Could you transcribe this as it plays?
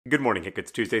Good morning, Hick.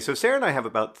 It's Tuesday. So Sarah and I have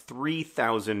about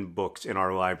 3,000 books in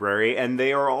our library, and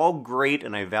they are all great,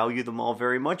 and I value them all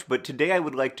very much, but today I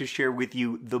would like to share with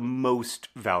you the most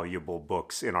valuable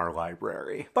books in our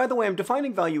library. By the way, I'm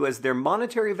defining value as their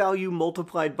monetary value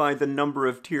multiplied by the number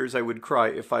of tears I would cry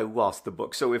if I lost the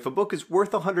book. So if a book is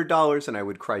worth $100 and I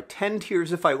would cry 10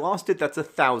 tears if I lost it, that's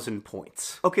 1,000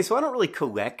 points. Okay, so I don't really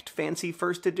collect fancy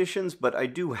first editions, but I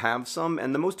do have some,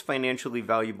 and the most financially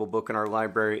valuable book in our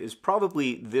library is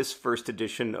probably this first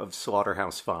edition of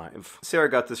Slaughterhouse-Five.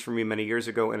 Sarah got this for me many years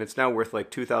ago, and it's now worth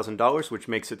like $2,000, which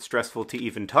makes it stressful to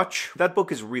even touch. That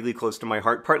book is really close to my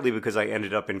heart, partly because I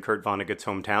ended up in Kurt Vonnegut's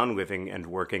hometown, living and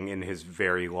working in his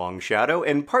very long shadow,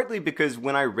 and partly because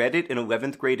when I read it in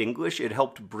 11th grade English, it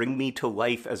helped bring me to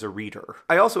life as a reader.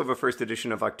 I also have a first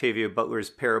edition of Octavia Butler's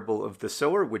Parable of the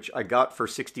Sower, which I got for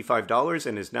 $65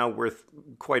 and is now worth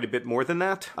quite a bit more than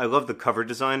that. I love the cover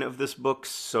design of this book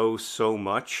so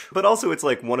much, but also it's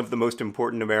like one of the most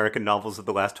important American novels of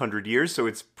the last 100 years, so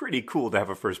it's pretty cool to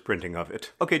have a first printing of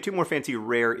it. Okay, two more fancy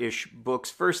rare-ish books.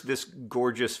 First, this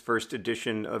gorgeous first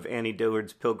edition of Annie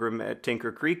Dillard's Pilgrim at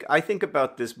Tinker Creek. I think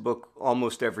about this book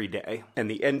almost every day,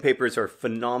 and the end papers are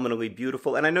phenomenally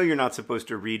beautiful, and I know you're not supposed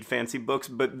to read fancy books,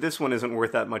 but this one isn't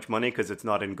worth that much money because it's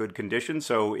not in good condition,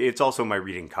 so it's also my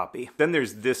reading copy. Then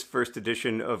there's this first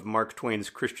edition of Mark Twain's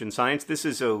Christian Science. This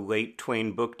is a late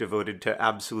Twain book devoted to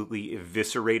absolutely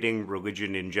eviscerating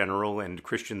religion in general and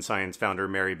Christian Science founder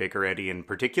Mary Baker Eddy in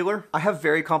particular. I have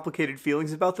very complicated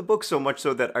feelings about the book, so much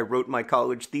so that I wrote my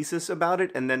college thesis about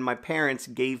it, and then my parents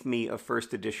gave me a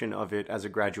first edition of it as a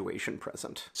graduation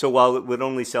present. So while it would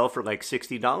only sell for like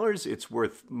 $60, it's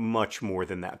worth much more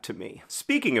than that to me.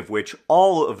 Speaking of which,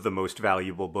 all of the most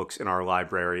valuable books in our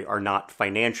library are not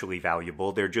financially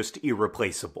valuable, they're just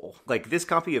irreplaceable. Like this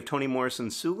copy of Toni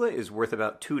Morrison's Sula is worth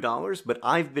about $2, but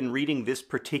I've been reading this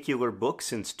particular book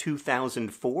since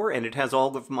 2004, and it has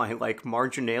all of my, like,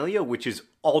 marginalia, which is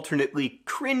alternately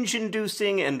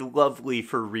cringe-inducing and lovely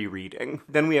for rereading.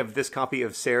 Then we have this copy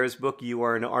of Sarah's book, You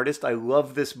Are an Artist. I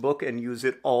love this book and use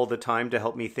it all the time to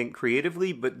help me think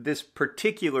creatively, but this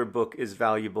particular book is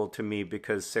valuable to me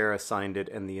because Sarah signed it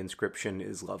and the inscription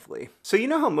is lovely. So you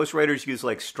know how most writers use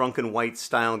like Strunk and White's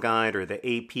style guide or the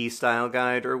AP style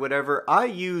guide or whatever? I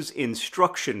use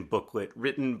Instruction Booklet,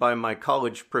 written by my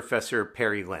college professor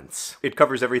Perry Lentz. It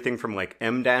covers everything from like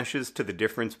M dashes to the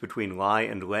difference between lie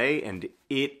and lay, and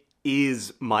it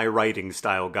is my writing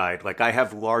style guide. Like, I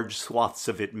have large swaths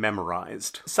of it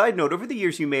memorized. Side note, over the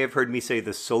years you may have heard me say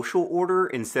the social order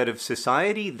instead of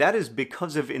society. That is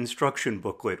because of Instruction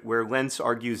Booklet, where Lentz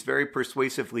argues very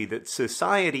persuasively that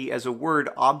society as a word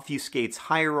obfuscates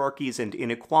hierarchies and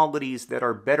inequalities that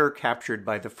are better captured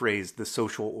by the phrase the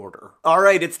social order.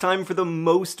 Alright, it's time for the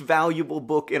most valuable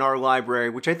book in our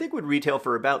library, which I think would retail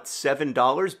for about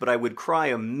 $7, but I would cry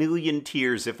a million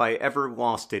tears if I ever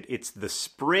lost it. It's The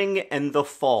Spring and the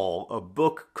Fall, a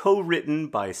book co-written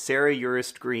by Sarah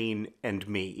Urist Green and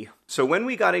me. So when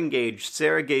we got engaged,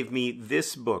 Sarah gave me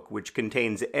this book, which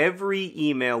contains every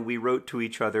email we wrote to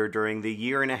each other during the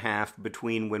year and a half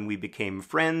between when we became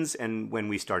friends and when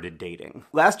we started dating.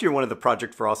 Last year, one of the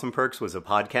Project for Awesome perks was a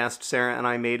podcast Sarah and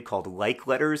I made called Like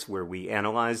Letters, where we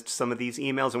analyzed some of these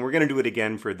emails, and we're going to do it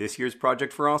again for this year's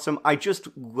Project for Awesome. I just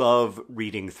love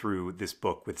reading through this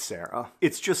book with Sarah.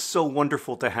 It's just so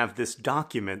wonderful to have this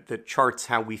document that charts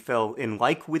how we fell in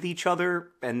like with each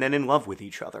other and then in love with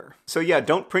each other. So yeah,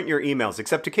 don't print your emails,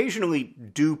 except occasionally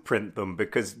do print them,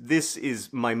 because this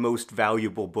is my most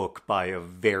valuable book by a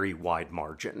very wide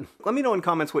margin. Let me know in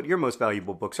comments what your most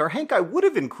valuable books are. Hank, I would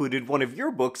have included one of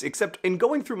your books, except in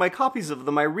going through my copies of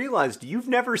them, I realized you've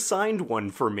never signed one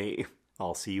for me.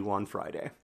 I'll see you on Friday.